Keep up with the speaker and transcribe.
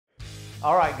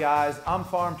All right, guys, I'm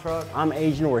Farmtruck. I'm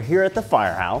AZN. We're here at the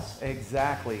Firehouse.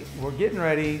 Exactly. We're getting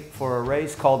ready for a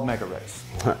race called Mega Race.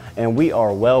 And we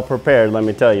are well prepared, let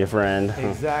me tell you, friend.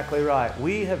 Exactly right.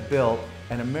 We have built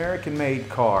an American-made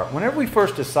car. Whenever we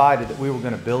first decided that we were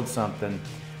going to build something,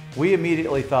 we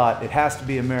immediately thought it has to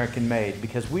be American-made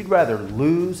because we'd rather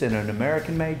lose in an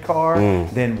American-made car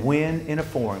than win in a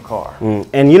foreign car.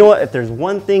 And you know what? If there's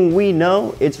one thing we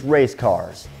know, it's race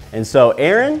cars. And so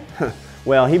Aaron,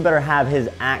 well, he better have his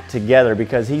act together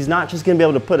because he's not just going to be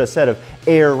able to put a set of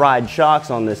air ride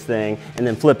shocks on this thing and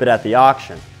then flip it at the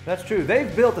auction. That's true.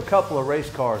 They've built a couple of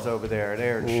race cars over there at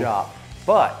Aaron's shop,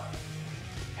 but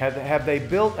have they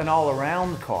built an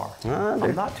all-around car?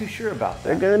 I'm not too sure about that.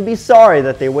 They're going to be sorry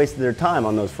that they wasted their time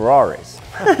on those Ferraris.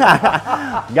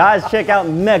 Guys, check out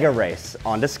Mega Race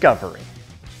on Discovery.